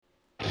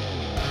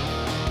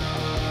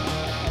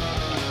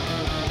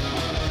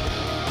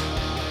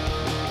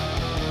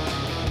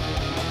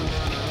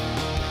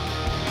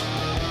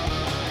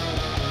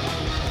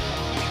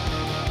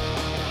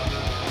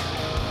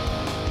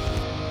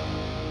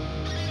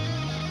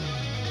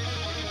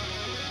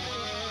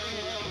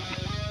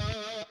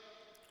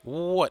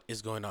What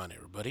is going on,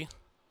 everybody?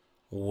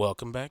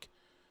 Welcome back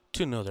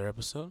to another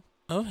episode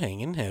of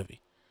Hanging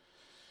Heavy.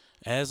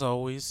 As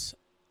always,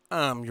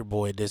 I'm your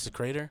boy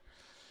Desecrator.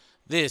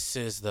 This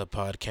is the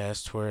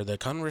podcast where the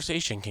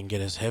conversation can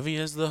get as heavy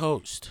as the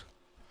host.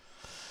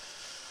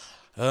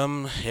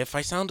 If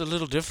I sound a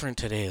little different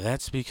today,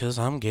 that's because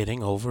I'm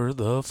getting over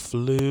the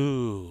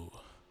flu.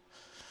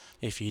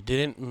 If you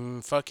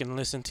didn't fucking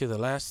listen to the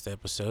last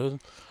episode,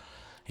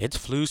 it's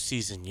flu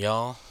season,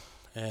 y'all.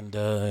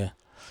 And,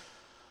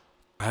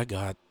 I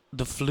got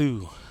the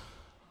flu.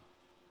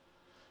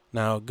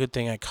 Now, good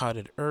thing I caught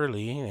it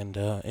early, and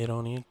it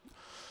only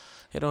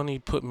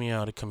put me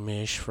out of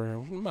commish for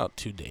about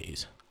 2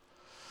 days.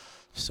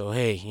 So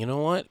hey, you know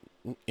what?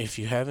 If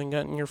you haven't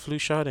gotten your flu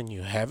shot and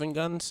you haven't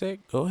gotten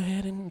sick, go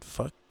ahead and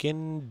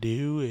fucking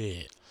do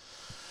it.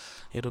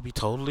 It'll be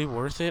totally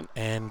worth it,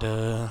 and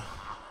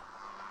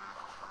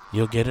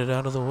you'll get it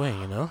out of the way.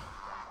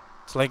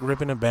 It's like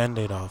ripping a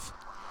Band-Aid off.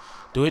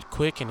 Do it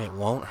quick, and it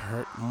won't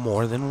hurt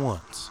more than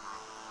once.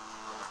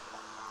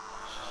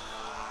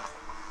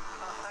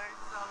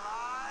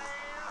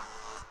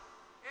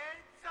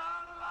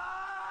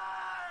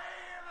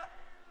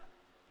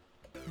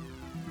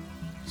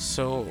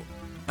 So,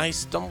 I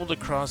stumbled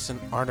across an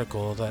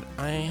article that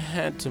I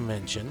had to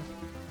mention.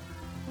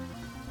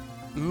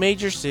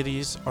 Major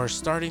cities are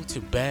starting to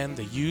ban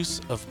the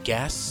use of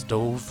gas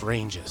stove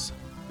ranges.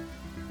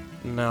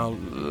 Now,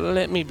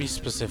 let me be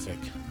specific.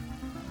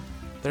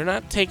 They're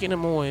not taking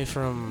them away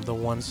from the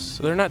ones...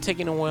 They're not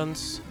taking the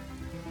ones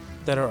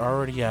that are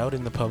already out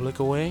in the public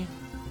away.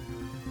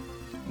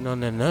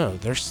 No.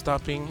 They're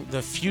stopping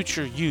the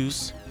future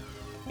use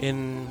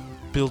in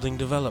building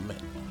development.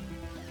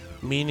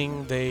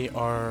 Meaning they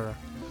are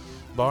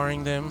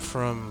barring them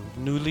from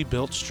newly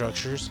built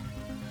structures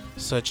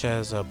such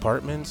as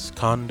apartments,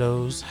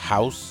 condos,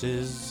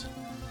 houses.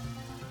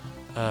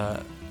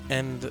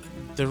 And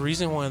the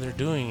reason why they're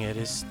doing it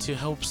is to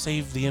help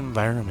save the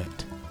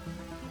environment.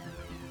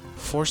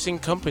 Forcing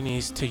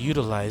companies to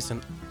utilize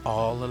an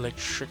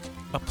all-electric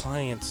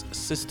appliance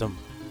system.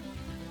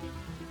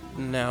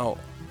 Now,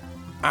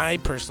 I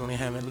personally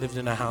haven't lived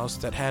in a house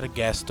that had a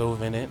gas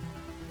stove in it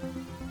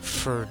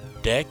for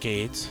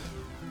decades.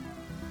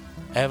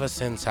 Ever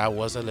since I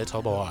was a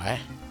little boy.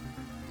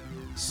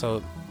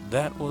 So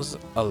that was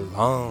a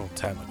long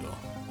time ago.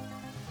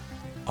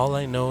 All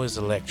I know is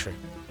electric.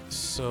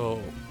 So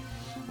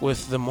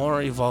with the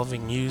more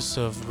evolving use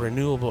of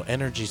renewable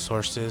energy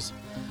sources,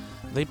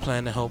 they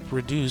plan to help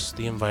reduce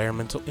the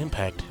environmental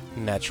impact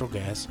natural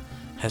gas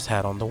has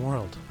had on the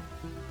world.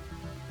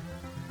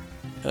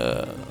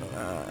 I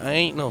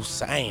ain't no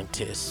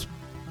scientist,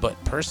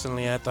 but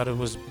personally I thought it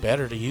was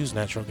better to use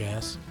natural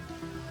gas.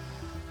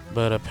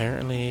 But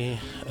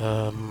apparently,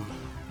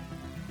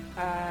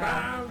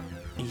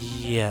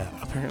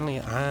 apparently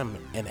I'm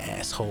an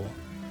asshole.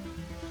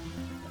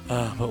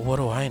 But what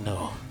do I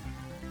know?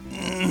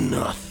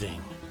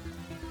 Nothing.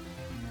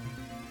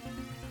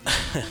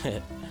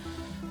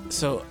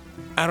 So,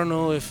 I don't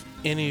know if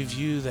any of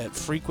you that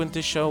frequent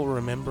this show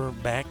remember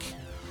back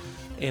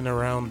in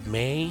around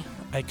May,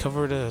 I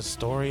covered a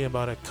story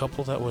about a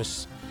couple that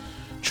was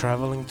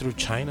traveling through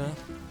China.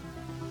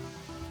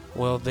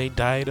 Well, they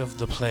died of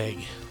the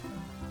plague.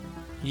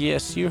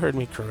 Yes, you heard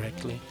me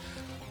correctly.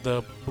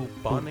 The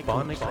bubonic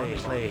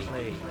plague,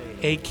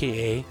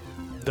 aka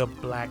the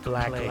Black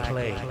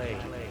Plague.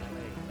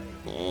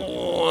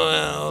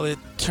 Well, it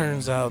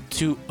turns out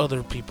 2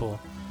 other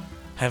people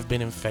have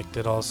been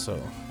infected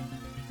also.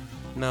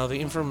 Now, the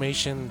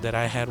information that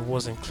I had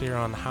wasn't clear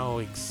on how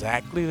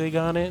exactly they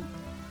got it,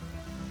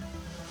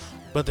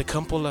 but the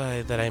couple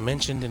that I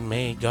mentioned in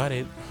May got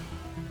it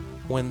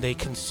when they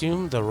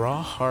consumed the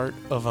raw heart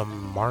of a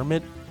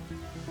marmot,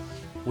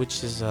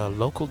 which is a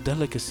local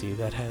delicacy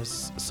that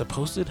has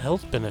supposed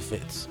health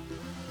benefits,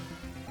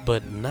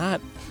 but not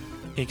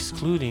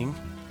excluding,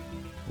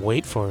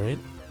 wait for it,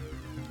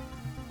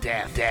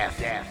 death.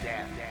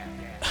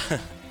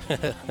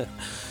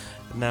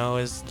 Now,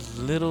 as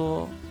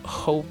little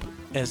hope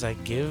as I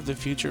give the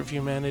future of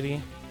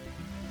humanity,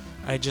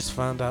 I just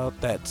found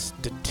out that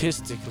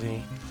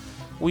statistically,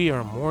 we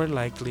are more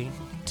likely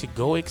to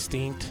go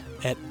extinct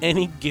at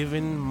any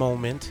given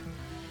moment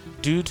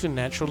due to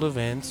natural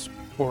events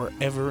or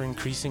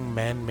ever-increasing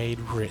man-made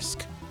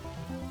risk.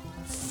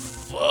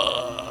 Fuck.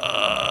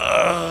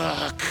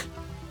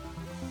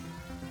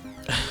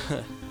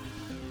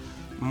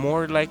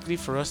 More likely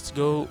for us to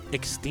go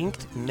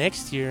extinct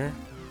next year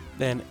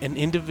than an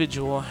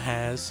individual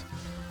has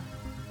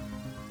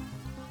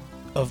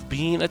of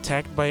being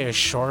attacked by a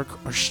shark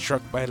or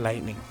struck by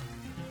lightning.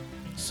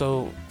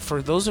 So,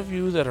 for those of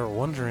you that are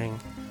wondering,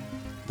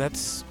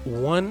 that's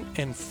 1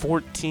 in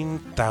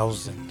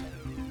 14,000.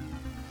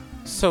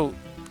 So,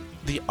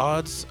 the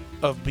odds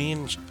of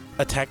being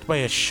attacked by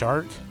a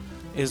shark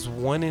is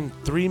 1 in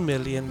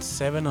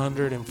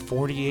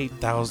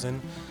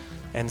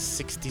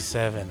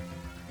 3,748,067.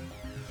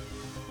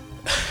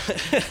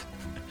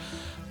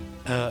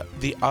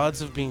 The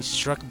odds of being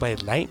struck by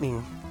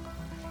lightning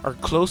are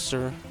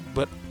closer,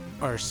 but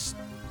are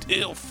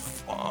still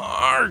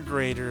far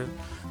greater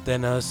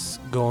than us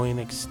going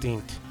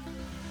extinct.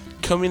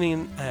 Coming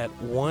in at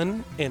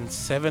 1 in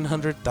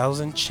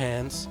 700,000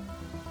 chance.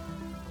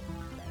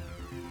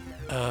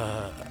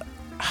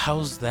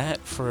 How's that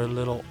for a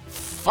little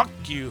fuck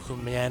you,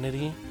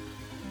 humanity?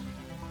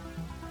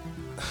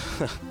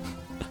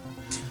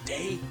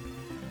 Today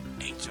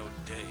ain't your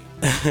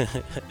day.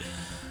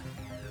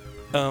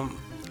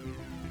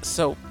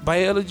 So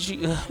biology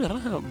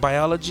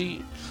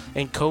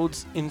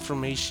encodes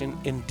information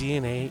in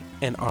DNA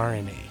and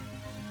RNA,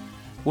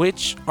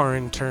 which are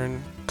in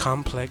turn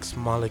complex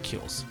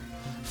molecules,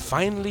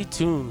 finely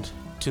tuned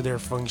to their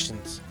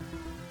functions.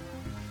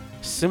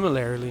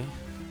 Similarly,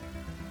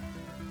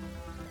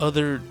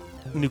 other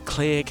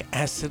nucleic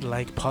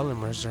acid-like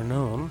polymers are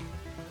known,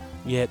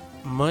 yet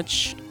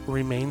much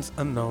remains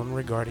unknown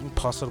regarding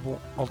possible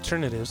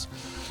alternatives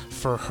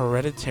for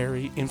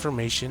hereditary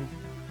information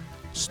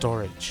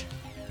storage.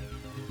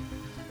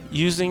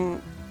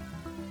 Using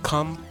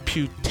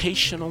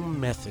computational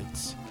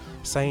methods,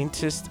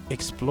 scientists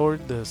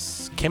explored the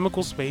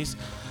chemical space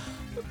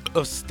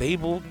of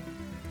stable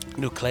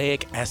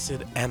nucleic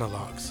acid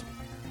analogs.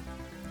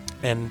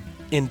 And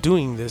in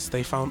doing this,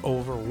 they found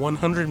over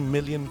 100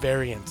 million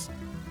variants.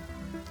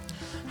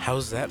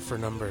 How's that for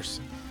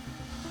numbers?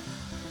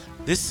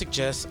 This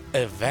suggests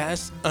a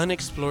vast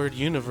unexplored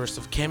universe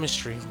of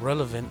chemistry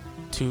relevant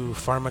to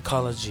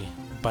pharmacology,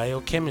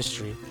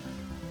 biochemistry,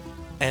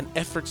 and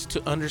efforts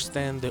to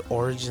understand the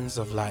origins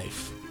of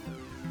life.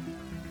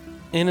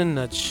 In a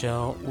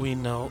nutshell, we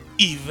know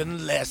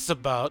even less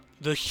about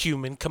the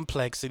human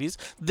complexities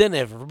than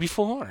ever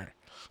before.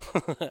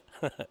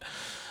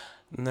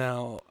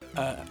 Now,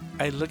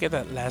 I look at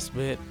that last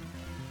bit,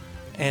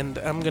 and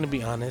I'm going to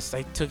be honest,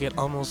 I took it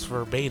almost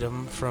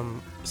verbatim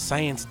from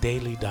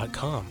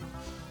ScienceDaily.com.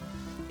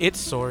 Its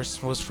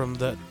source was from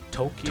the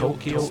Tokyo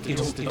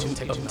Institute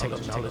of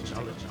Technology.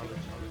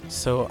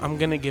 So I'm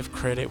going to give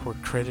credit where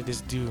credit is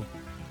due,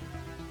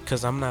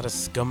 because I'm not a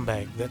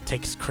scumbag that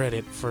takes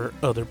credit for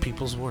other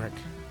people's work.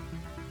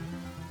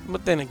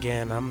 But then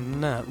again, I'm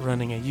not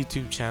running a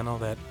YouTube channel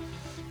that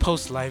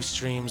posts live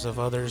streams of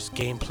others'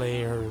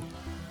 gameplay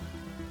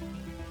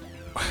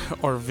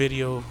or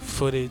video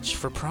footage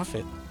for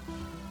profit.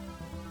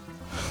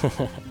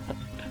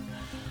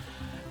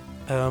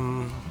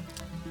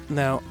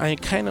 Now, I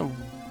kind of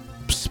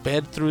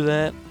sped through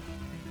that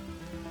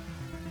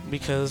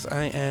because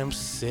I am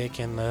sick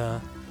and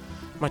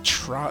my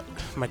trot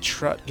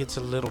gets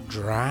a little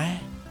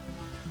dry,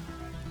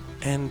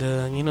 and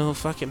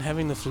fucking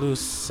having the flu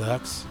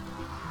sucks.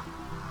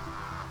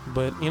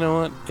 But you know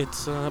what?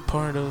 It's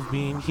part of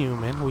being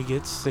human. We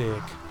get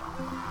sick.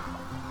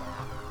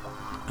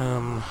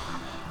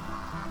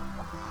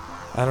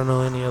 I don't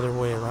know any other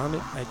way around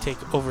it. I take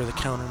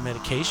over-the-counter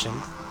medication.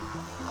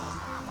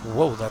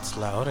 Whoa, that's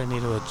loud. I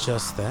need to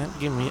adjust that.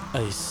 Give me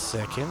a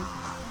second.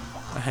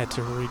 I had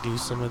to redo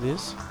some of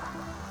this.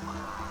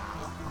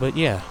 But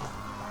yeah.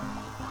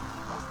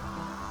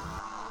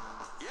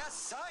 Yes,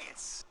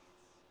 science.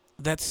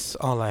 That's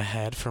all I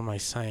had for my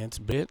science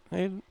bit.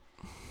 It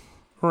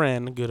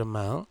ran a good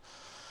amount.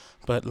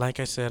 But like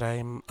I said,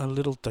 I'm a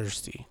little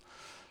thirsty.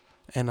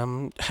 And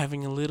I'm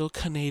having a little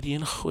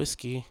Canadian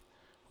whiskey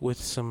with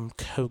some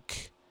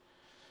Coke.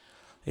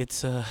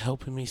 It's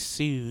helping me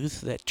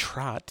soothe that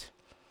trot.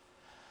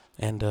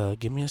 And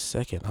give me a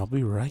second. I'll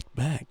be right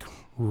back.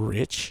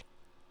 Rich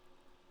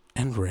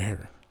and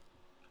rare.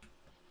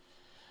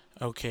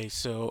 Okay,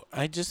 so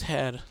I just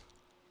had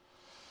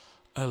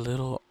a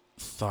little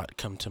thought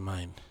come to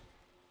mind.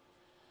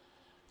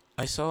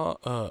 I saw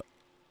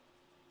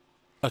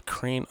a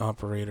crane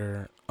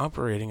operator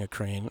operating a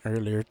crane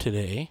earlier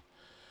today.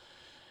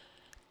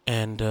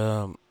 And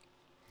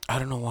I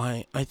don't know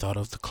why I thought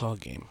of the claw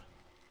game.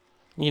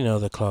 You know,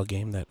 the claw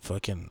game that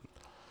fucking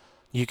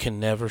you can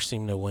never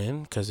seem to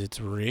win because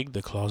it's rigged.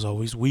 The claw's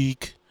always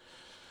weak.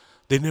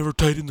 They never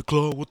tighten the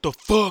claw. What the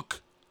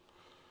fuck?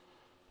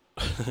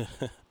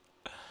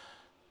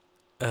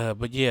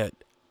 But yeah,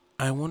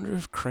 I wonder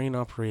if crane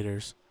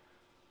operators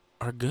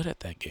are good at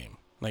that game.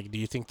 Like, do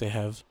you think they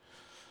have,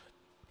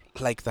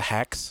 like, the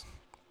hacks?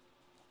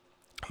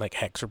 Like,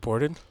 hacks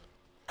reported?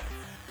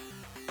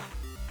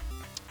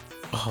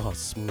 Oh,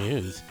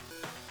 smooth.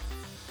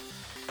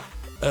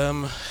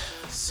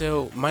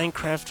 So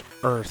Minecraft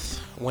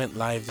Earth went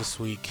live this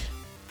week.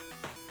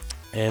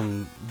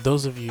 And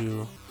those of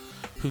you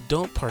who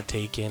don't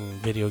partake in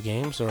video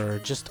games or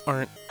just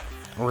aren't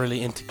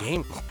really into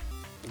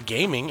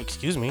gaming,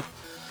 excuse me.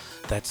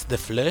 That's the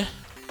flu.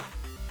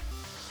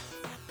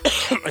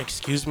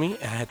 Excuse me,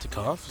 I had to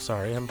cough.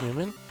 Sorry, I'm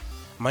human.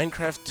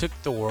 Minecraft took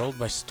the world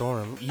by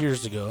storm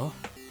years ago.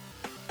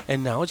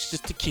 And now it's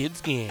just a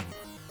kid's game.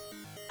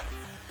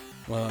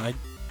 Well,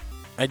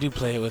 I do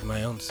play it with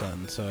my own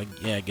son, so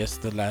I guess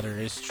the latter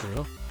is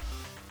true.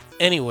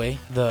 Anyway,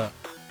 the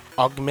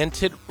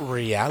augmented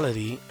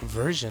reality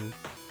version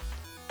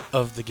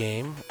of the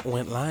game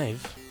went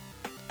live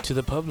to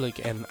the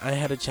public, and I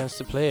had a chance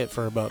to play it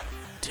for about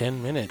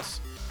 10 minutes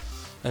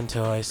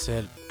until I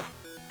said,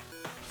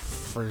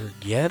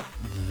 Forget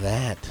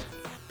that.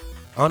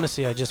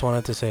 Honestly, I just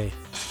wanted to say,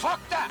 fuck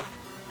that!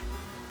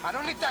 I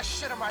don't need that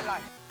shit in my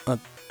life.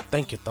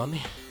 thank you,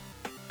 Tony.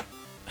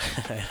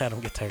 I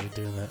don't get tired of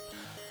doing that.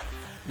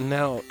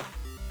 Now,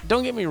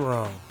 don't get me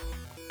wrong.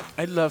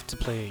 I'd love to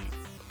play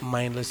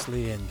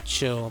mindlessly and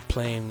chill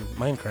playing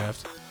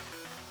Minecraft,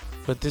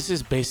 but this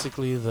is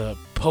basically the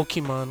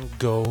Pokemon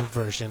Go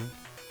version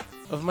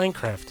of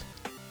Minecraft.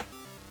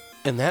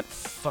 And that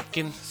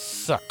fucking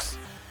sucks.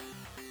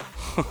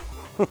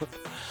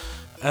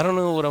 I don't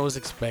know what I was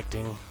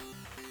expecting.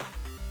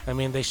 I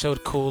mean, they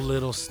showed cool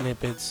little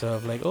snippets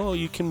of like, oh,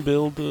 you can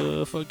build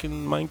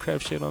fucking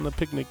Minecraft shit on a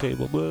picnic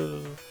table. Blah.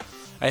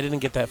 I didn't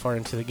get that far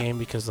into the game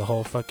because the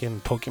whole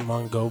fucking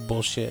Pokemon Go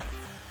bullshit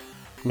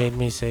made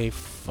me say,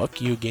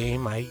 fuck you,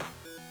 game. I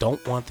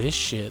don't want this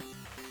shit.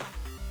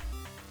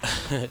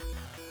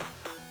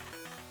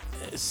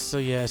 So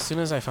yeah, as soon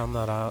as I found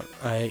that out,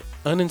 I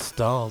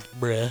uninstalled,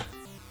 bruh.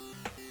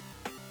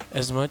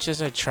 As much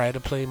as I try to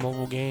play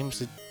mobile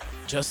games, it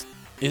just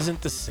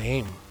isn't the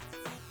same.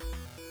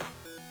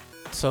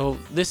 So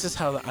this is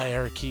how the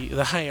hierarchy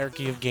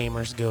of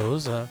gamers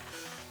goes.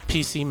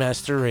 PC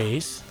master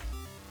race.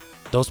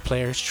 Those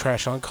players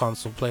trash on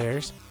console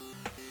players.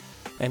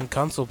 And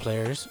console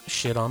players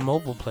shit on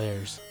mobile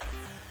players.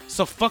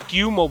 So fuck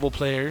you, mobile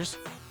players.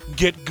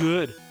 Get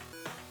good.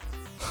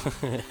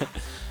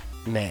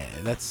 Nah,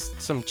 that's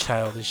some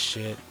childish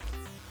shit.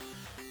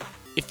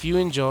 If you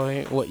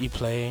enjoy what you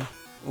play,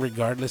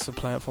 regardless of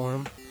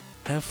platform,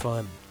 have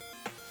fun.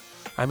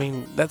 I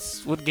mean,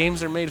 that's what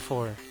games are made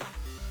for.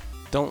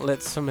 Don't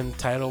let some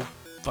entitled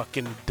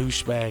fucking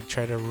douchebag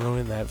try to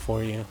ruin that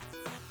for you.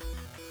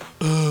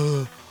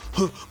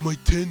 My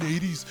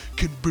 1080s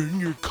can burn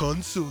your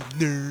console,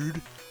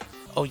 nerd.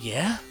 Oh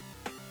yeah?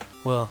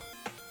 Well,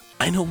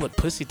 I know what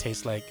pussy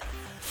tastes like,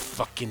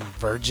 fucking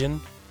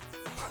virgin.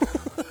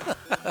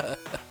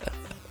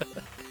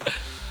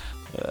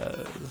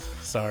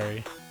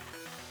 Sorry.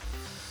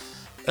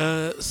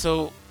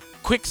 So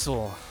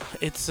Quixel,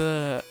 it's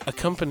a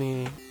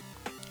company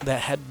that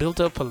had built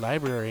up a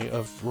library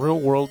of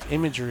real-world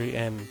imagery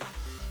and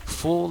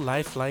full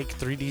lifelike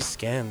 3D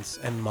scans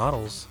and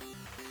models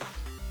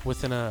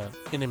within an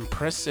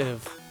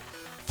impressive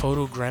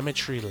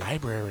photogrammetry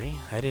library.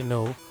 I didn't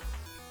know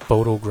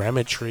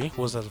photogrammetry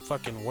was a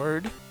fucking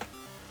word.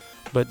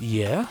 But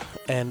yeah,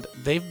 and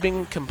they've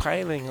been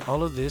compiling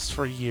all of this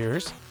for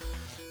years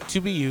to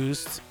be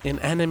used in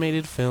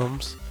animated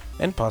films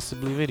and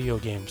possibly video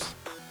games.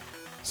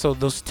 So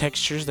those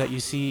textures that you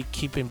see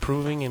keep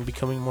improving and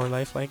becoming more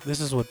lifelike, this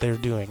is what they're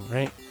doing,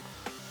 right?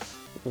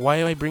 Why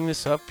do I bring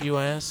this up, you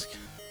ask?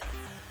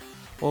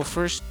 Well,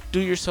 first, do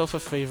yourself a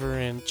favor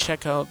and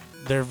check out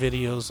their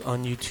videos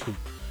on YouTube.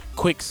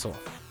 Quixel.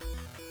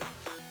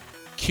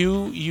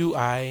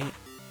 Quixel.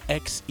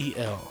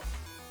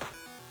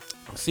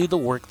 See the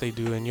work they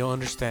do and you'll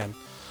understand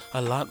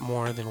a lot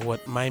more than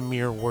what my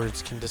mere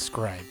words can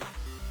describe.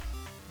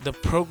 The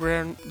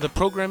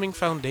programming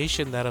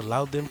foundation that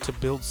allowed them to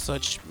build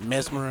such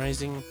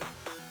mesmerizing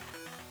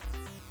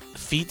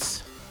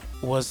feats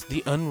was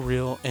the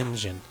Unreal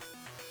Engine,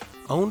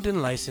 owned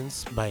and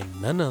licensed by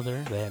none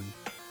other than,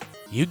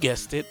 you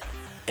guessed it,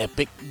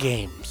 Epic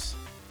Games.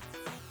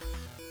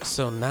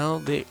 So now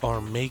they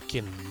are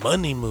making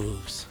money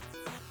moves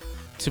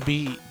to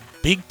be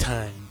big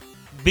time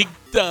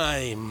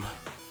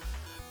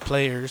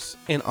players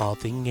in all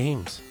thing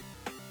games.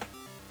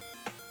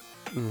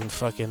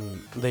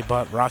 They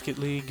bought Rocket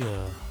League.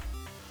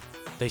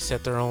 They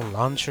set their own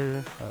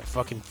launcher.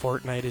 Fucking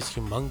Fortnite is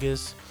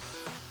humongous.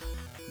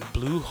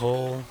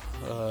 Bluehole.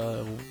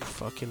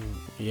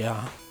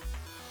 Yeah.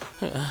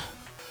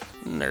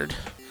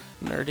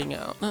 Nerding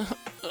out.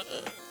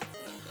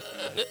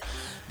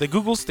 The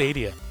Google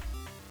Stadia.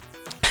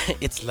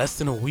 It's less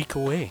than a week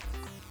away.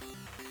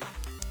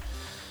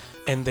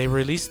 And they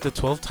released the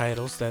 12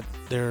 titles that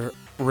they're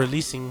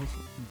releasing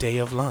day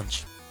of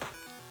launch.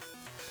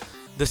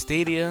 The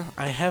Stadia,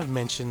 I have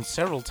mentioned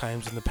several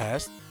times in the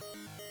past,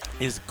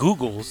 is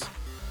Google's.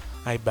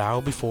 I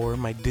bow before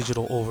my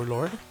digital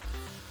overlord.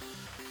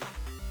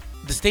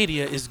 The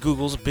Stadia is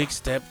Google's big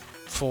step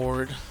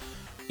forward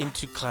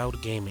into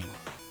cloud gaming.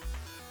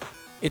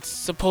 It's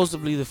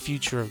supposedly the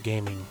future of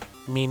gaming,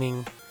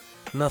 meaning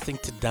nothing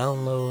to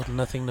download,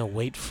 nothing to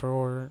wait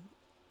for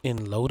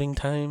in loading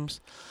times,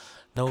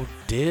 no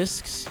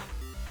discs,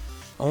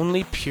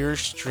 only pure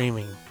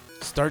streaming.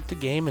 Start the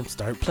game and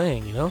start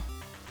playing, you know?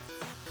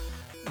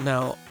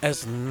 Now,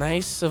 as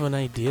nice of an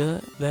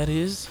idea that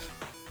is,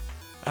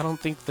 I don't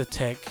think the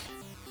tech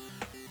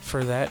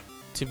for that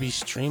to be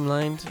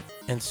streamlined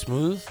and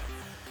smooth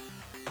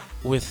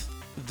with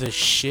the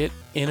shit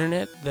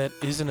internet that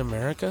is in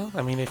America.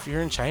 I mean, if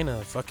you're in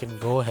China, fucking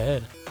go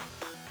ahead.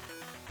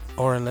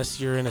 Or unless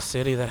you're in a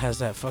city that has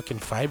that fucking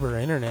fiber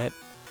internet,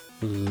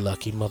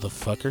 lucky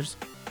motherfuckers.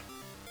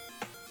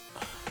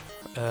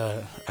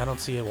 I don't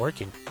see it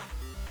working.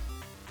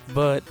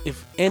 But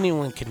if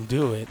anyone can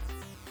do it,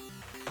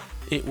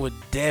 it would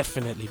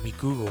definitely be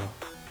Google.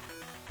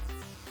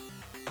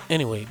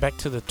 Anyway, back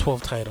to the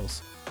 12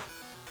 titles.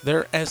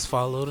 They're as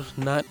followed,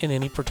 not in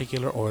any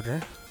particular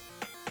order.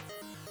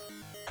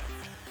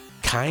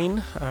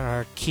 Kine,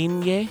 or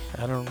Kinye,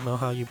 I don't know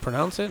how you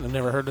pronounce it. I've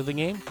never heard of the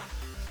game.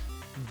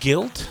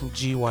 Gylt,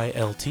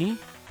 Gylt.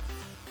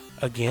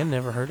 Again,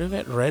 never heard of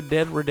it. Red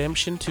Dead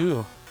Redemption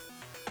 2.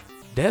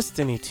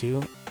 Destiny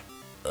 2.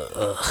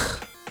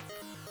 Ugh.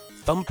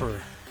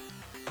 Thumper.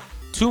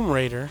 Tomb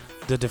Raider,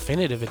 the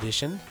Definitive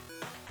Edition.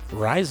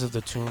 Rise of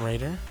the Tomb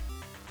Raider.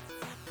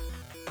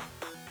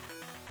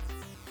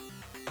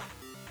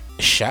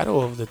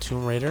 Shadow of the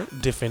Tomb Raider,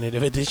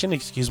 Definitive Edition.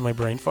 Excuse my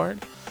brain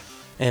fart.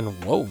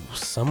 And whoa,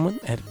 someone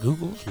at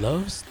Google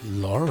loves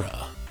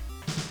Laura.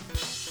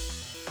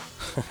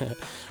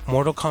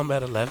 Mortal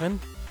Kombat 11,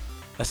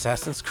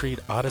 Assassin's Creed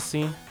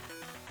Odyssey,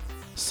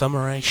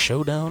 Samurai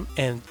Showdown,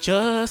 and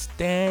Just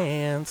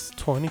Dance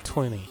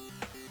 2020.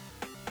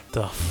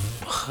 The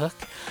fuck?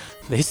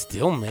 They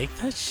still make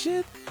that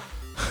shit?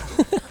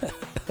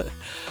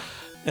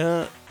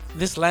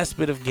 This last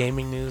bit of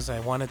gaming news, I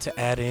wanted to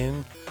add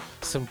in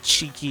some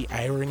cheeky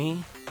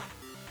irony.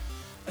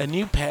 A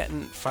new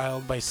patent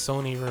filed by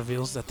Sony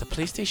reveals that the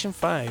PlayStation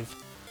 5,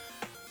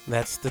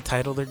 that's the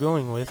title they're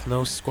going with,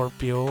 no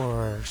Scorpio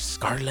or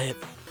Scarlet,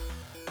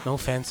 no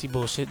fancy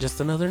bullshit, just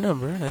another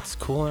number. That's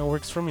cool, that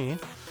works for me.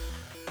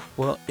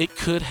 Well, it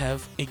could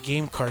have a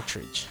game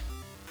cartridge.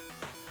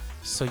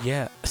 So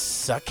yeah,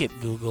 suck it,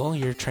 Google.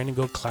 You're trying to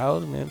go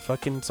cloud, man.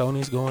 Fucking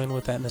Sony's going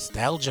with that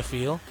nostalgia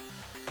feel.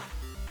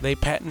 They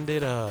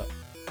patented a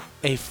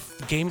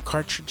game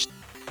cartridge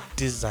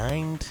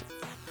designed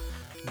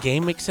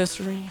game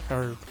accessory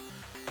or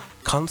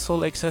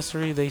console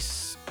accessory. They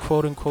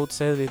quote unquote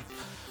said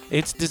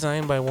it's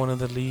designed by one of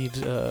the lead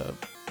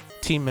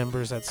team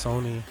members at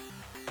Sony.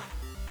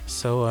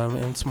 So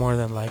it's more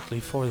than likely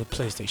for the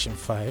PlayStation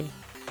 5.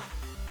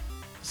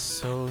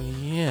 So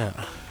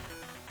yeah,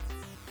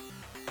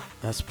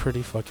 that's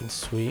pretty fucking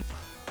sweet.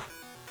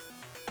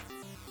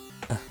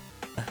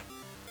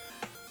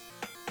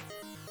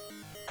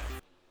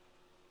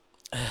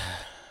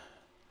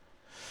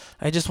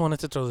 I just wanted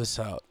to throw this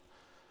out.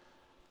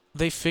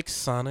 They fixed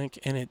Sonic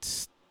and it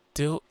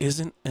still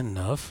isn't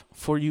enough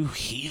for you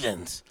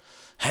heathens.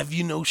 Have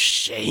you no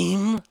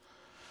shame?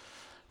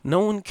 No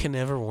one can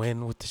ever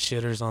win with the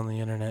shitters on the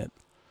internet.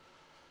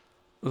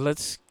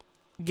 Let's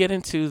get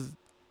into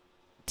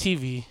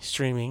TV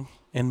streaming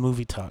and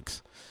movie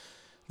talks.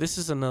 This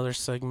is another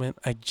segment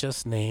I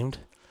just named.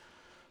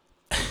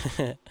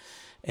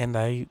 And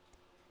I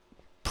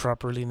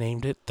properly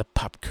named it the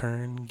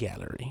Popcorn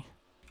Gallery.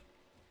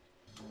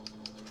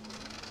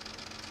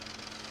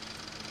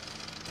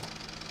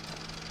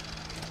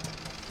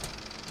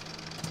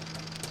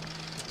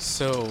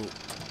 So,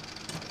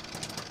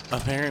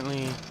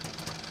 apparently,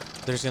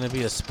 there's going to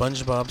be a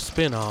SpongeBob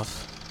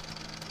spin-off,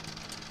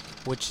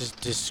 which is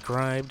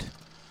described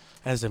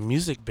as a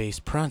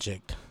music-based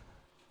project,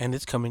 and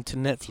it's coming to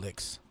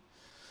Netflix.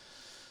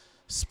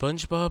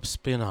 SpongeBob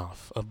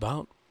spin-off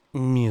about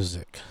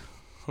music.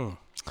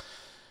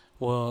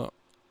 Well,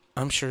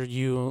 I'm sure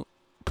you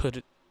put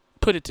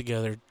it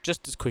together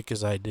just as quick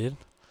as I did.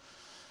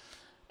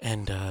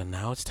 And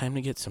now it's time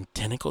to get some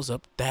tentacles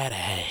up that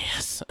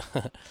ass.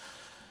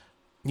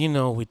 You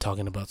know we're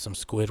talking about some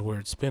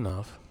Squidward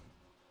spin-off.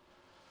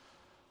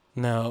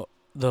 Now,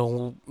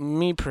 though,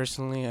 me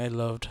personally, I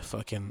loved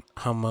fucking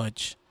how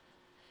much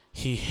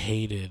he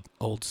hated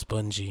old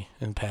Spongy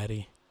and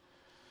Patty.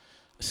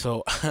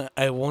 So,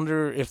 I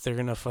wonder if they're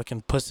gonna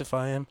fucking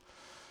pussify him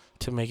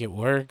to make it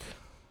work.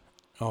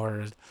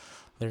 Or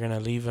they're gonna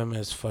leave him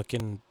as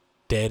fucking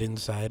dead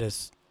inside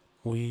as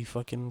we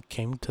fucking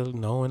came to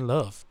know and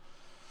love.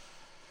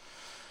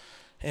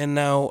 And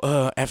now,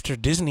 after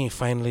Disney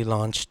finally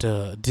launched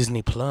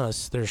Disney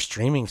Plus, their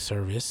streaming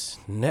service,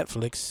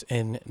 Netflix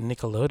and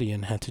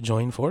Nickelodeon had to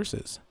join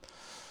forces.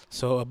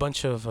 So a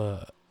bunch of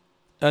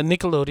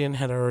Nickelodeon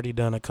had already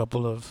done a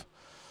couple of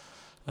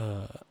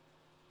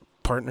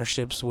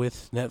partnerships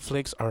with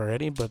Netflix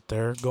already, but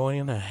they're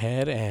going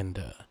ahead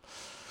and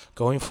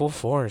going full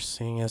force,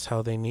 seeing as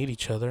how they need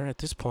each other at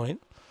this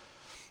point.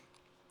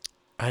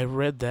 I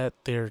read that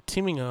they're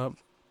teaming up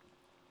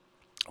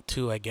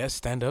to, I guess,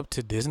 stand up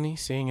to Disney,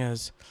 seeing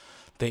as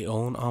they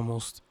own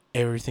almost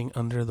everything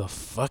under the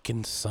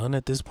fucking sun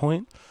at this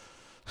point.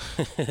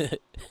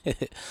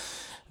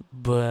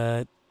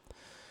 But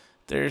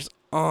there's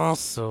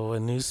also a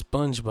new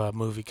SpongeBob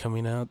movie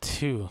coming out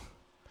too.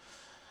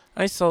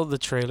 I saw the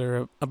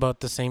trailer about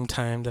the same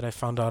time that I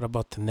found out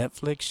about the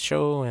Netflix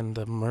show and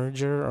the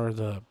merger or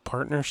the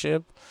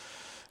partnership,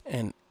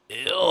 and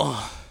ew,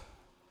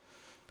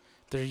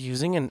 they're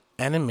using an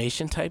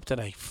animation type that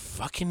I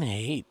fucking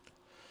hate.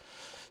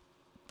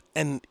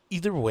 And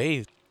either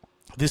way,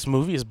 this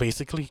movie is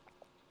basically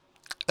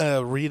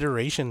a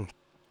reiteration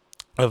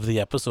of the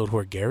episode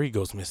where Gary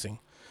goes missing.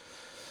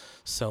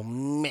 So,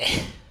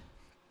 meh.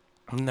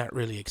 I'm not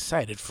really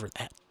excited for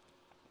that.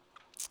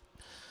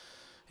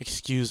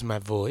 Excuse my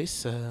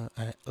voice.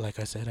 Like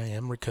I said, I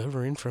am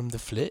recovering from the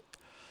flit.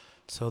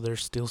 So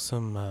there's still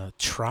some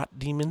trot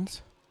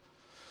demons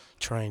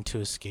trying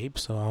to escape.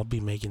 So I'll be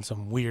making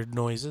some weird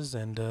noises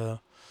and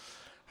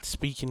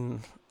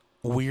speaking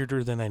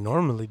weirder than I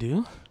normally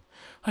do.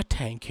 I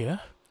thank you.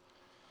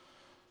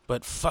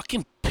 But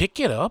fucking pick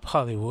it up,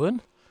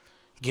 Hollywood.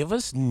 Give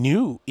us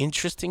new,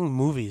 interesting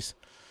movies.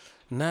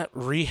 Not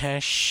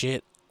rehash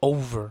shit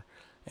over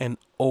and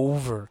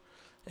over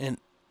and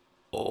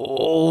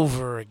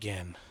over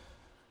again.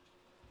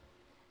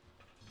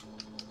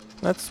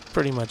 That's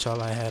pretty much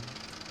all I had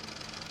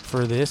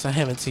for this. I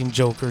haven't seen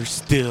Joker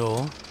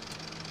still,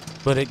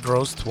 but it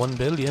grossed $1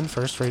 billion,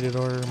 first rated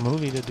horror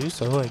movie to do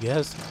so, I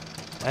guess.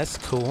 That's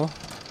cool.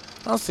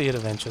 I'll see it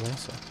eventually,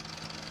 so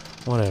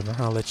whatever.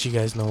 I'll let you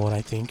guys know what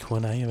I think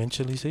when I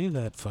eventually see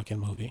that fucking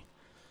movie.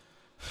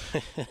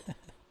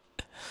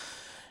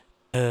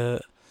 I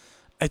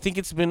think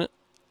it's been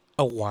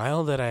a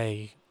while that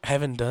I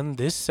haven't done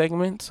this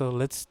segment, so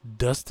let's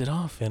dust it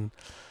off and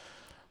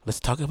let's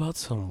talk about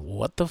some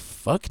what the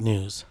fuck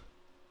news.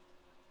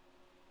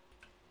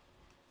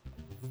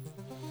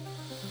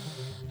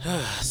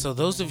 So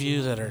those of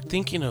you that are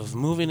thinking of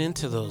moving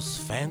into those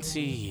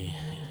fancy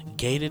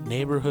gated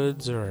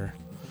neighborhoods or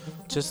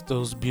just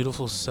those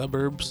beautiful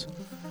suburbs,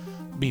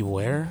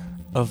 beware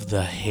of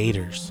the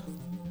haters.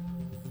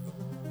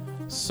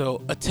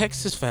 So a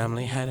Texas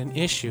family had an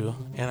issue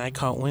and I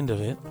caught wind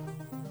of it.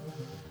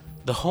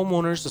 The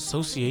homeowners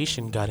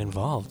association got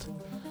involved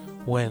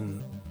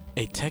when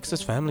a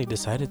Texas family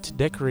decided to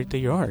decorate the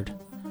yard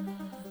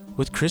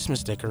with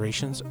Christmas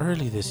decorations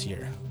early this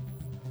year.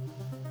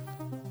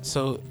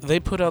 So they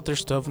put out their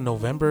stuff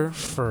November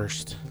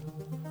 1st.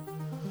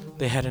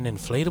 They had an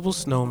inflatable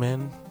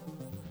snowman,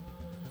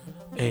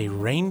 a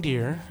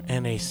reindeer,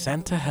 and a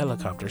Santa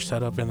helicopter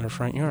set up in their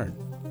front yard.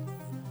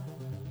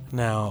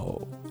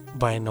 Now,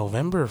 by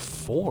November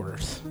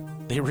 4th,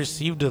 they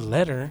received a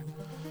letter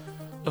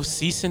of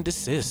cease and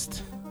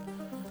desist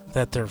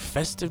that their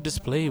festive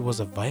display was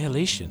a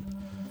violation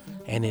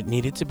and it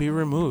needed to be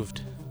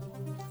removed.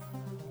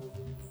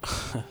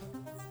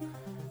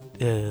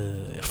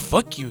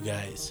 Fuck you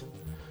guys.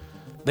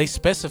 They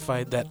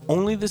specified that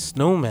only the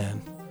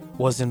snowman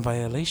was in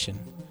violation.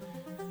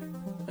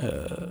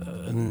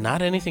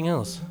 Not anything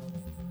else.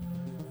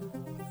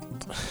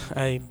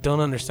 I don't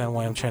understand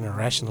why I'm trying to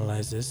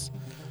rationalize this.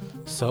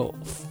 So,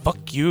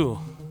 fuck you.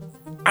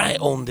 I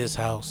own this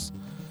house.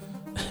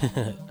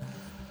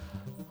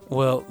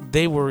 Well,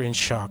 they were in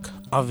shock,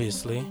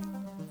 obviously.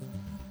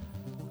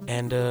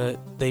 And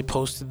they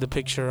posted the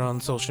picture on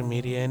social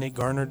media and it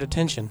garnered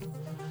attention.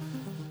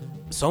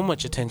 So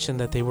much attention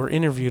that they were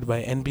interviewed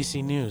by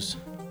NBC News.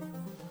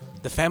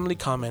 The family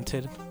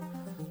commented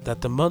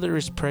that the mother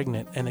is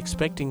pregnant and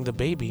expecting the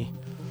baby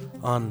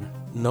on,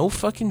 no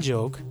fucking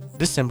joke,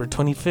 December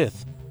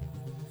 25th.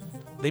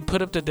 They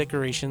put the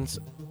decorations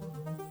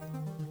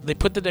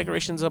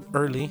up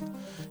early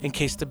in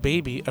case the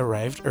baby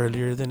arrived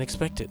earlier than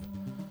expected.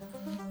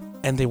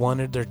 And they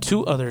wanted their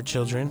two other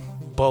children,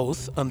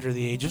 both under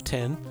the age of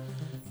 10,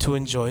 to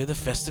enjoy the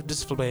festive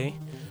display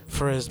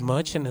for as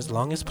much and as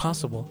long as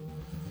possible.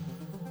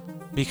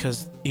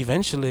 Because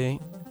eventually,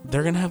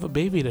 they're gonna have a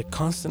baby to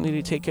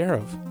constantly take care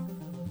of.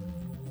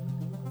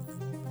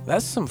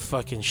 That's some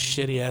fucking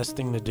shitty ass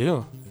thing to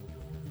do.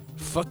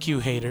 Fuck you,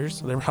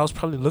 haters. Their house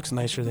probably looks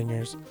nicer than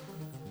yours.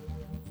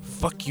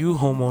 Fuck you,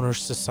 homeowners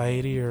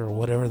society, or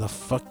whatever the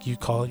fuck you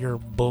call your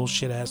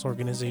bullshit ass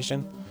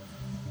organization.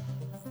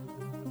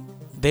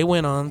 They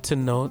went on to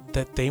note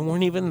that they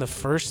weren't even the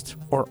first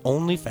or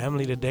only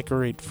family to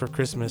decorate for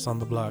Christmas on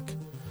the block.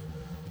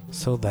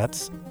 So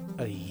that's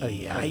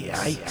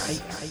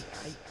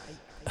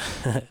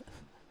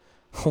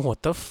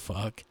what the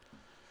fuck?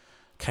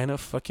 Kind of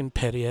fucking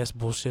petty ass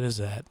bullshit is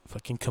that?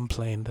 Fucking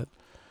complain that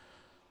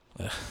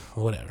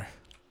whatever.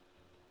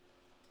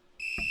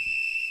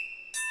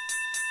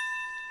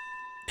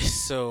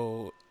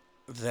 So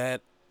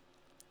that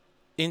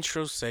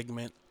intro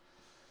segment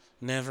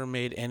never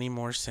made any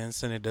more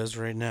sense than it does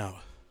right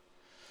now.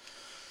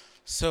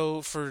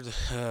 So for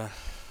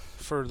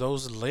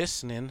those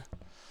listening,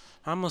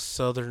 I'm a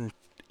Southern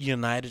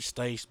United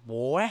States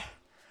boy.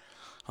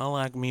 I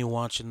like me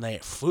watching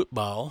that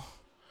football.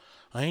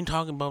 I ain't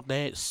talking about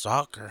that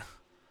soccer.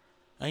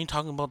 I ain't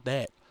talking about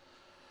that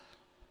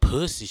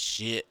pussy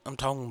shit. I'm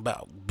talking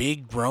about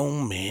big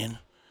grown men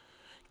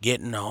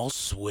getting all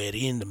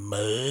sweaty in the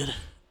mud,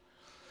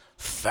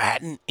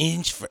 fighting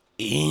inch for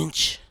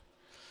inch,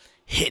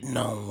 hitting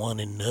on one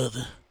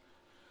another.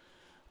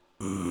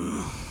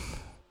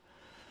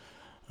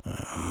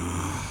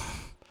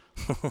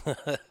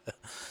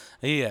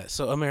 Yeah,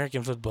 so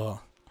American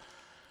football.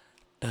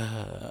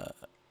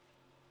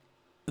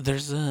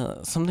 There's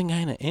something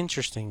kind of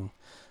interesting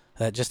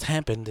that just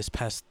happened this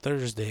past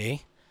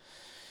Thursday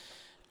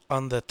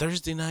on the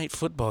Thursday night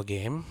football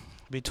game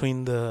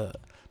between the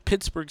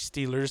Pittsburgh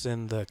Steelers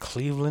and the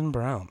Cleveland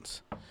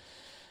Browns.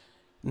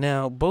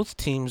 Now, both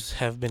teams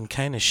have been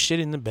kind of shit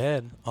in the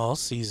bed all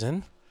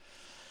season,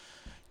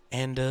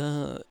 and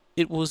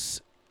it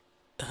was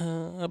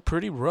a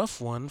pretty rough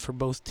one for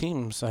both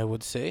teams, I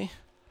would say.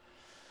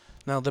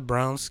 Now, the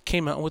Browns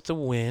came out with the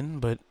win,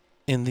 but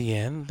in the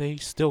end, they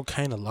still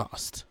kind of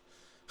lost.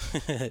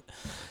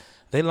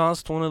 They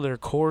lost one of their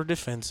core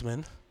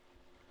defensemen,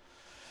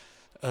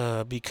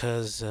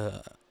 because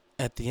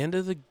at the end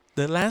of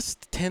the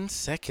last 10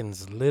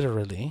 seconds,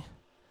 literally,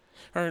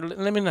 or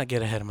let me not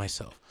get ahead of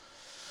myself.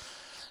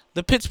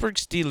 The Pittsburgh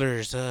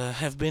Steelers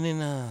have been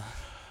in a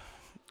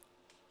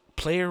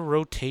player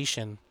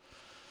rotation.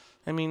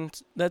 I mean,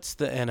 that's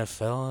the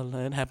NFL.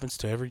 It happens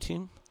to every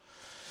team.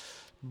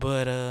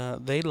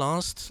 But they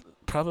lost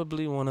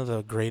probably one of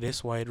the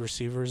greatest wide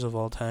receivers of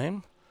all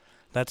time.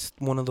 That's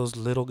one of those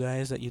little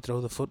guys that you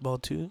throw the football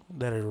to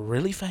that are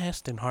really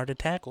fast and hard to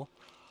tackle.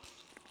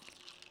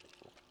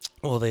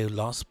 Well, they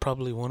lost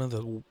probably one of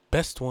the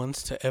best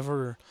ones to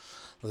ever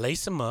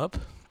lace him up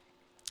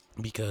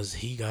because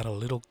he got a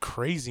little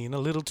crazy and a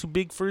little too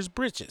big for his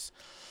britches.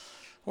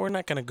 We're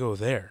not going to go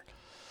there.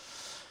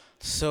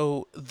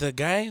 So the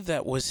guy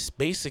that was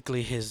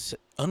basically his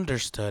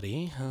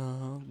understudy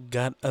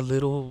got a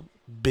little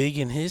big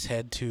in his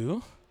head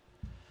too.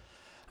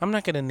 I'm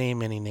not going to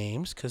name any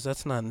names because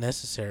that's not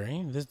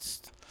necessary.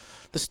 That's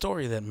the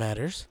story that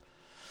matters.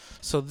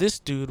 So this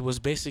dude was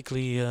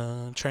basically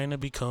trying to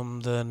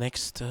become the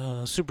next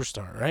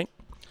superstar, right?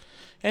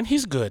 And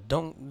he's good.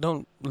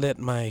 Don't let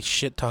my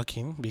shit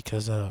talking,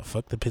 because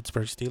fuck the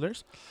Pittsburgh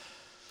Steelers.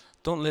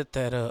 Don't let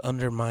that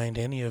undermine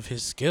any of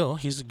his skill.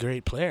 He's a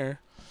great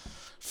player.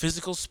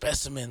 Physical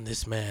specimen,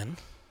 this man.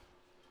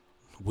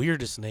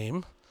 Weirdest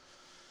name,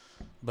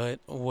 but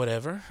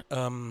whatever.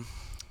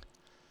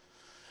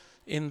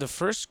 In the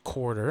first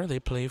quarter, they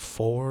play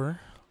 14,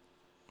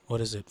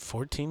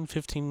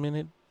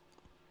 15-minute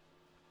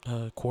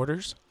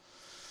quarters.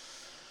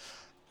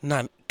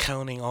 Not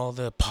counting all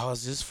the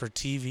pauses for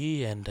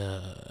TV and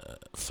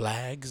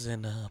flags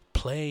and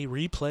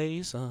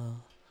replays.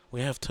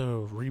 We have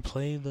to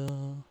replay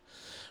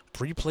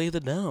the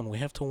down. We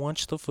have to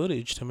watch the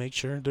footage to make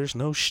sure there's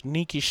no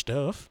sneaky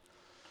stuff.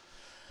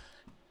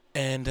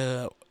 And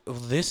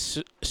this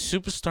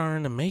superstar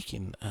in the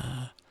making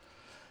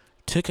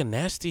took a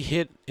nasty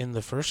hit in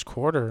the first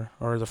quarter,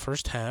 or the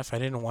first half. I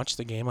didn't watch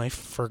the game. I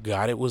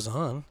forgot it was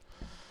on.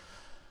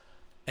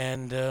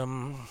 And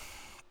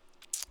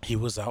he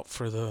was out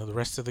for the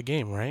rest of the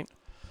game, right?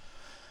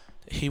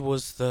 He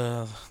was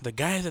the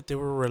guy that they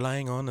were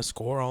relying on to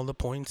score all the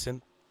points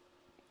and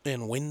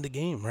win the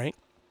game, right?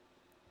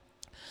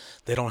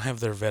 They don't have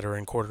their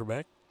veteran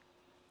quarterback.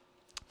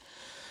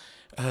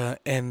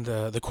 And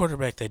the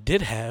quarterback they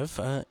did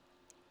have,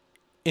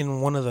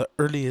 in one of the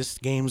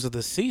earliest games of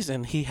the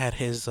season, he had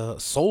his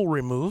soul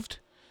removed.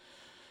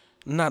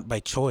 Not by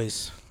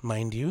choice,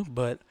 mind you,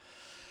 but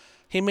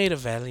he made a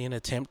valiant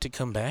attempt to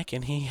come back,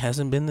 and he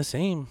hasn't been the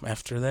same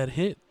after that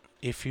hit.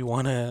 If you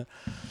want to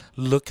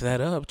look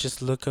that up,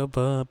 just look up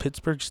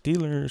Pittsburgh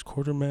Steelers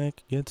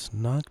quarterback gets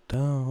knocked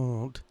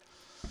out.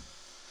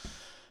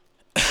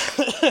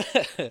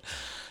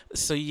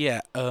 So,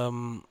 yeah,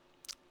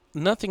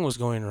 nothing was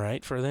going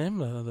right for them.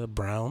 The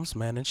Browns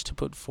managed to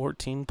put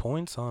 14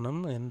 points on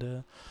them,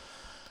 and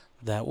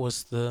that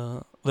was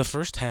the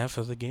first half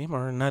of the game,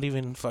 or not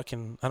even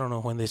fucking, I don't know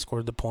when they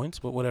scored the points,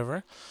 but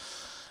whatever.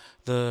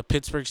 The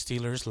Pittsburgh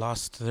Steelers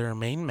lost their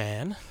main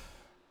man.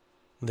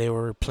 They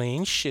were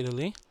playing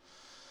shittily.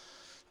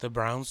 The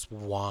Browns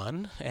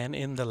won, and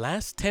in the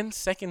last 10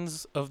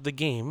 seconds of the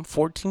game,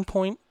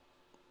 14-point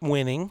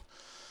winning.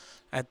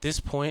 At this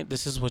point,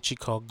 this is what you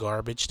call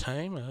garbage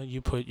time.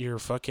 You put your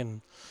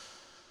fucking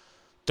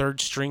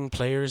third-string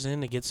players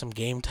in to get some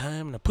game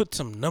time and to put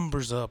some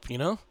numbers up, you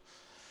know?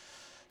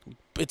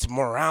 It's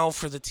morale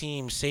for the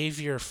team.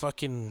 Save your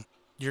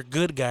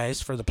good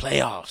guys for the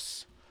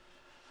playoffs.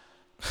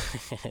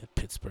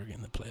 Pittsburgh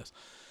in the playoffs.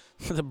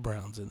 The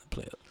Browns in the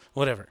playoffs.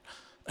 Whatever.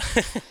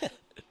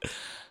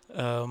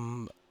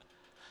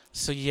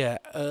 So, yeah,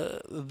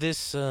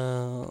 this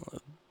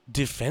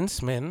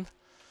defenseman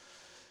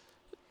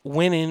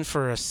went in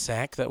for a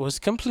sack that was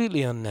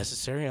completely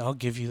unnecessary. I'll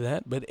give you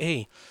that. But,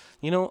 hey,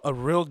 you know, a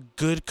real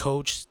good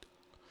coach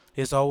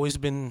has always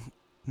been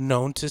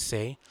known to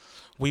say,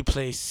 we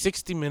play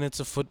 60 minutes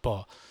of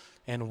football,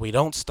 and we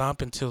don't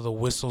stop until the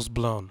whistle's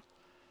blown.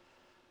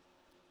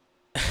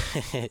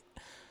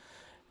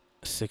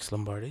 6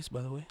 Lombardis,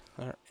 by the way.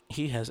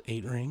 He has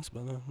 8 rings,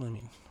 but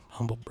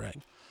humble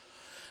brag.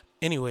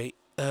 Anyway,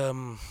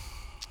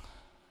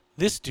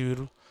 this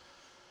dude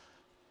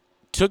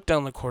took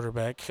down the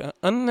quarterback,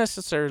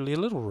 unnecessarily a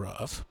little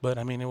rough, but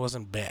it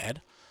wasn't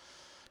bad.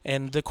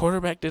 And the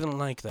quarterback didn't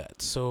like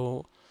that.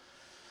 So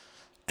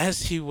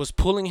as he was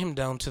pulling him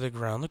down to the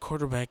ground, the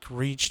quarterback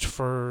reached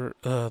for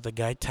the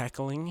guy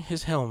tackling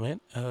his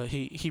helmet.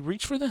 He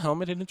reached for the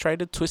helmet and tried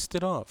to twist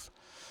it off.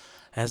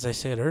 As I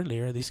said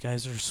earlier, these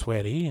guys are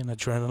sweaty and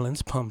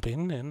adrenaline's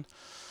pumping and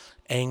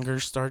anger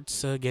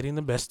starts getting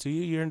the best of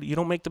you. You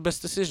don't make the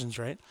best decisions,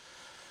 right?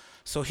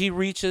 So he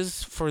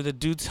reaches for the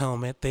dude's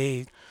helmet.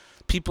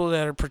 People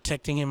that are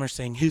protecting him are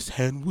saying his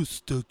hand was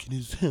stuck in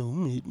his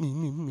helmet.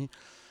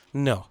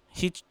 No,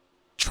 he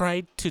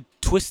tried to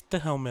twist the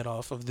helmet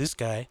off of this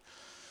guy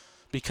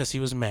because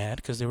he was mad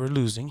because they were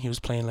losing. He was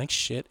playing like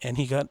shit, and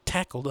he got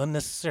tackled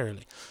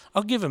unnecessarily.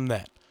 I'll give him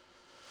that.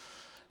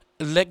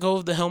 Let go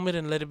of the helmet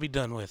and let it be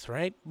done with,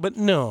 right? But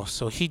no,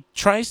 so he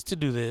tries to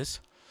do this.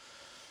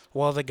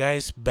 While the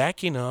guy's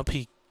backing up,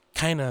 he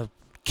kind of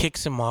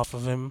kicks him off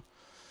of him.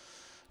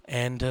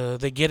 And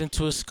they get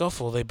into a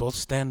scuffle. They both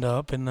stand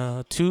up,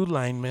 and two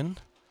linemen,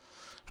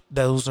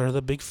 those are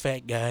the big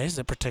fat guys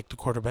that protect the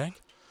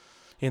quarterback.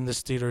 In the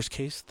Steelers'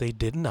 case, they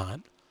did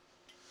not.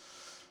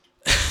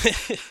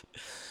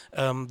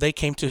 They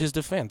came to his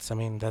defense. I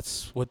mean,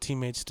 that's what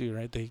teammates do,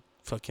 right? They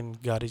fucking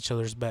got each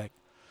other's back.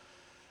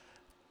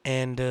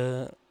 And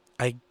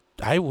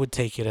I would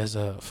take it as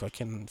a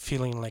fucking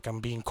feeling like I'm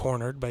being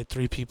cornered by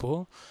three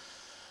people.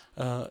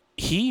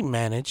 He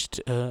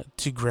managed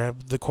to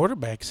grab the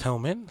quarterback's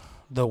helmet,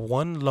 the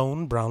one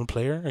lone Brown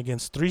player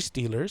against three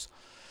Steelers.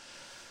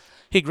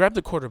 He grabbed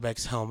the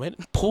quarterback's helmet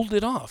and pulled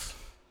it off.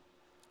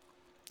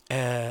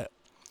 At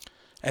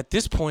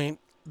this point,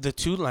 the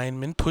two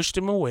linemen pushed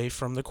him away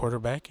from the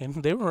quarterback,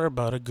 and they were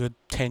about a good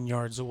 10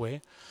 yards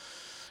away.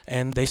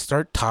 And they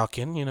start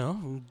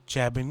talking,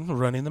 jabbing,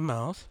 running the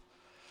mouth.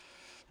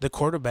 The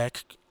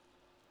quarterback,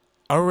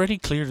 already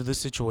clear to the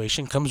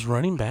situation, comes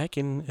running back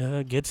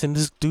and gets in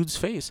this dude's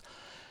face.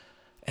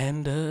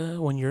 And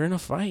when you're in a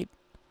fight,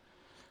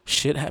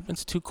 shit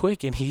happens too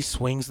quick, and he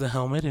swings the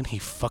helmet and he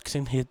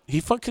fucking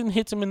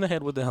hits him in the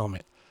head with the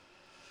helmet.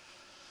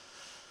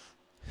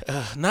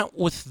 Not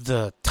with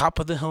the top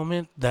of the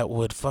helmet that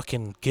would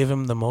fucking give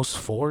him the most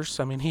force.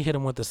 I mean, he hit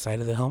him with the side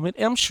of the helmet.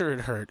 I'm sure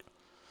it hurt,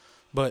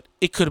 but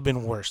it could have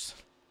been worse.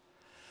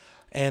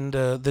 And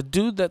the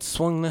dude that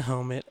swung the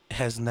helmet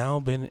has now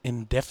been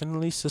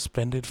indefinitely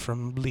suspended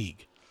from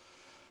league,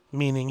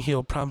 meaning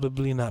he'll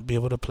probably not be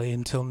able to play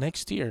until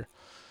next year.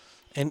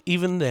 And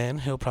even then,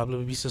 he'll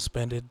probably be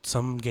suspended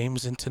some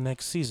games into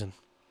next season.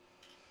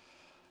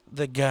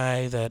 The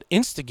guy that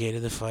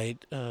instigated the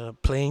fight,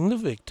 playing the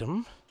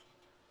victim,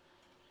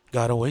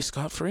 got away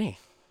scot-free.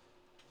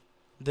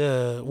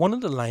 One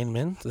of the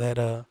linemen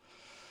that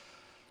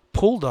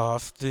pulled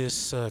off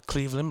this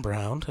Cleveland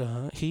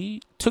Brown,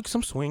 he took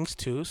some swings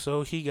too,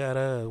 so he got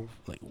a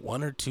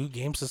 1 or 2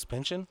 game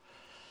suspension.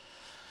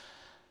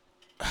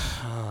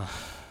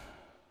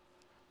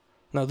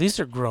 Now these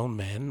are grown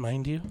men,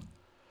 mind you,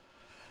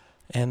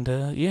 and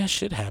yeah,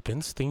 shit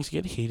happens. Things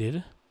get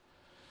heated,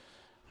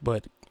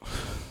 but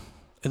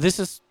this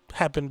has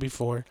happened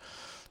before.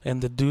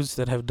 And the dudes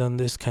that have done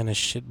this kind of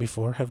shit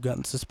before have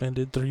gotten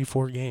suspended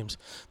 3-4 games.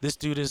 This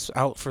dude is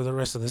out for the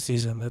rest of the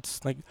season.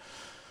 That's like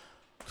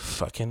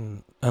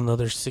fucking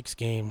another 6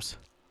 games.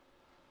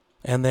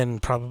 And then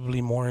probably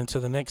more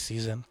into the next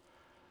season.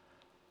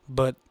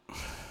 But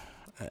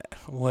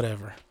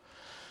whatever.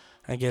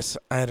 I guess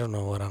I don't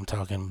know what I'm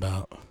talking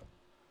about.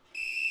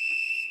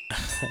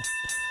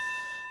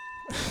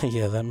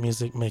 Yeah, that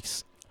music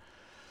makes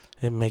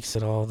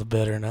it all the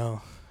better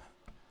now.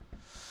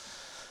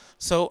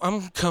 So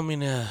I'm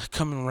coming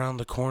around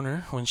the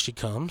corner when she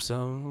comes.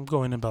 I'm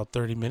going about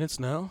 30 minutes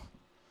now.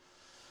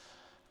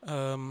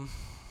 I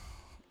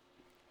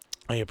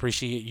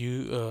appreciate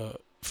you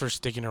for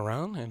sticking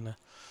around and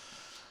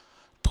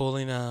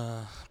pulling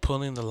the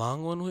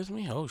long one with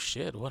me. Oh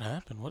shit! What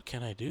happened? What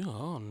can I do?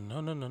 Oh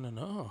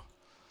no.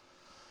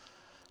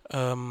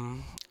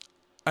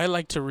 I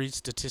like to read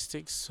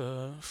statistics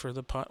for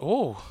the pod.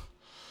 Oh,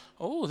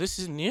 this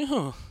is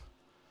new.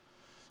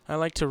 I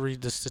like to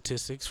read the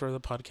statistics for the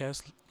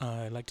podcast.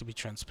 I like to be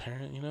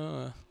transparent,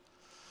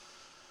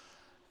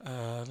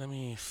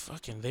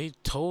 they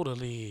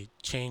totally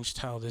changed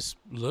how this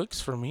looks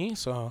for me.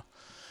 So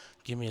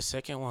give me a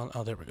second.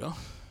 There we go.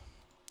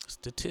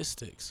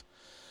 Statistics.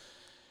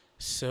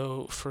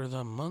 So for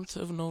the month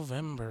of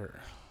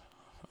November,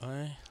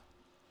 I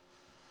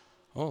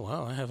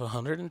have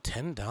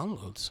 110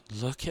 downloads.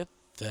 Look at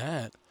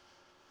that.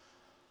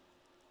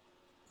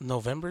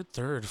 November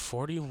 3rd,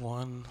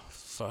 41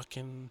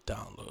 fucking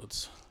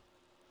downloads.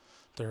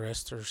 The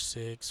rest are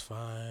 6,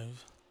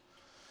 5,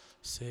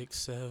 6,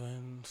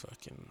 7,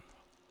 fucking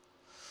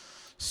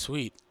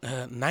sweet.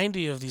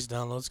 90 of these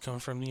downloads come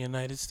from the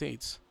United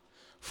States.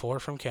 4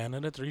 from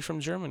Canada, 3 from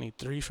Germany,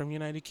 3 from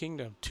United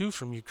Kingdom, 2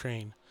 from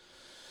Ukraine,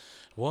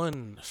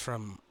 1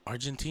 from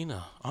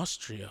Argentina,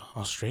 Austria,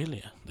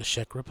 Australia, the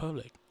Czech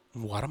Republic,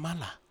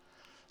 Guatemala,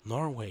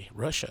 Norway,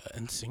 Russia,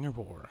 and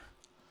Singapore.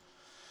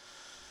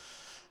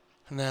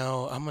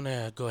 Now, I'm going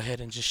to go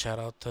ahead and just shout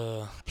out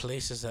the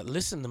places that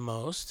listen the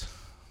most,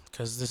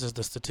 because this is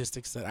the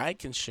statistics that I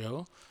can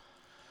show.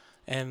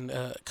 And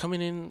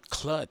coming in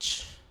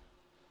clutch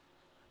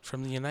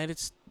from the United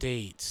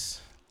States,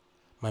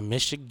 my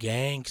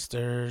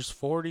Michigangsters,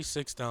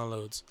 46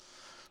 downloads.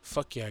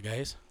 Fuck yeah,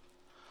 guys.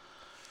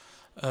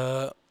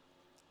 10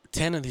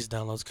 of these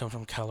downloads come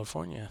from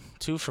California,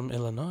 2 from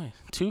Illinois,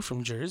 2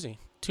 from Jersey,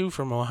 2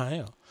 from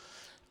Ohio,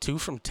 2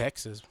 from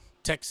Texas.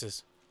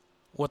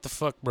 What the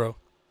fuck, bro?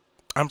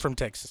 I'm from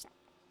Texas.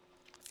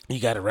 You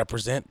gotta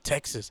represent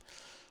Texas.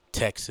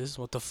 Texas,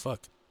 what the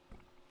fuck?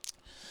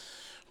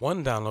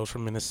 1 download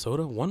from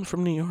Minnesota, 1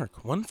 from New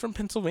York, 1 from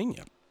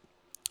Pennsylvania,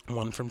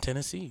 1 from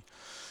Tennessee,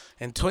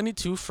 and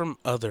 22 from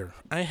other.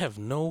 I have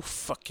no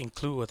fucking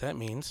clue what that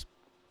means.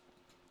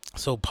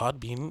 So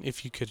Podbean,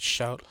 if you could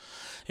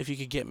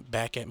get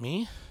back at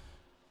me.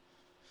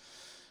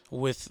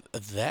 with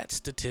that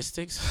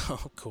statistics,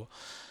 oh, cool.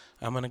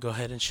 I'm going to go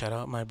ahead and shout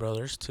out my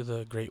brothers to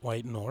the Great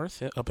White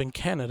North up in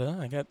Canada.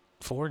 I got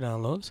 4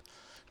 downloads,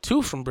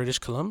 2 from British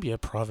Columbia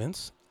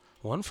province,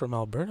 1 from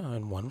Alberta,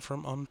 and 1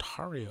 from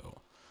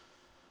Ontario.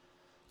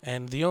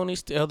 And the only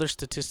other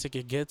statistic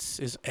it gets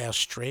is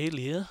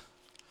Australia,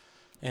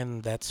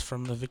 and that's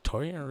from the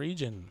Victoria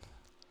region.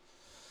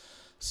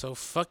 So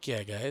fuck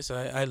yeah, guys.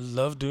 I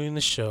love doing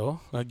the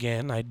show.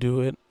 Again, I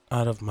do it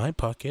out of my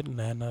pocket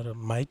and out of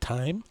my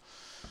time.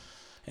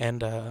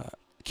 And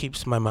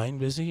keeps my mind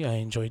busy. I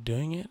enjoy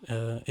doing it.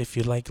 If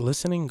you like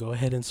listening, go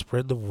ahead and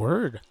spread the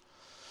word.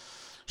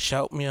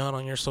 Shout me out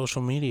on your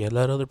social media.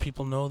 Let other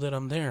people know that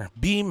I'm there.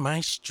 Be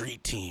my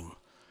street team.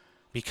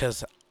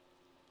 Because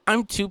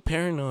I'm too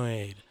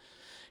paranoid.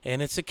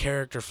 And it's a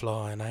character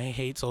flaw. And I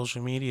hate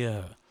social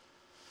media.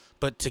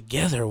 But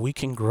together we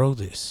can grow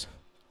this.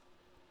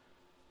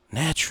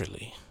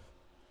 Naturally.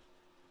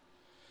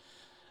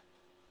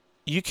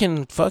 You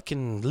can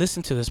fucking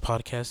listen to this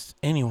podcast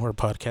anywhere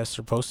podcasts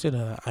are posted.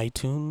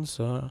 iTunes.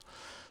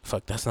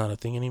 Fuck, that's not a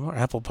thing anymore.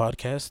 Apple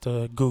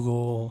Podcast.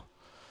 Google.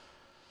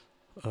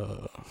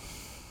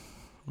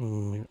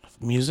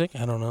 Music.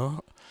 I don't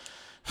know.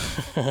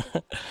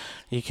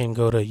 You can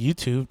go to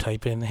YouTube,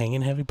 type in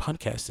Hanging Heavy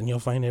Podcast, and you'll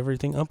find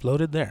everything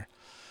uploaded there.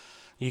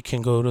 You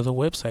can go to the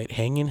website,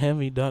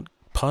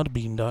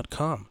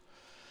 hangingheavy.podbean.com.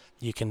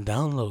 You can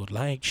download,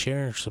 like,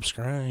 share,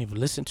 subscribe,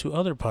 listen to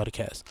other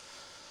podcasts.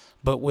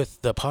 But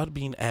with the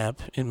Podbean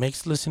app, it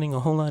makes listening a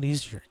whole lot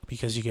easier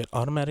because you get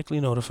automatically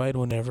notified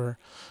whenever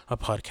a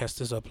podcast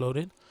is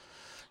uploaded.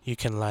 You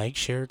can like,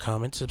 share,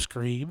 comment,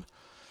 subscribe.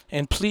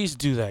 And please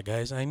do that,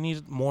 guys. I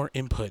need more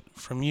input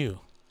from you.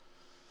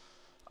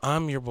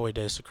 I'm your boy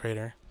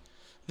Desecrator.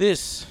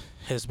 This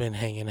has been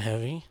Hanging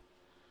Heavy.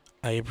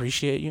 I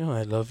appreciate you.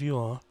 I love you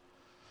all.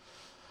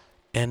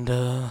 And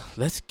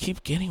let's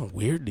keep getting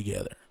weird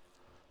together.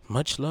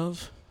 Much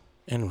love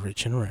and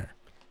rich and rare.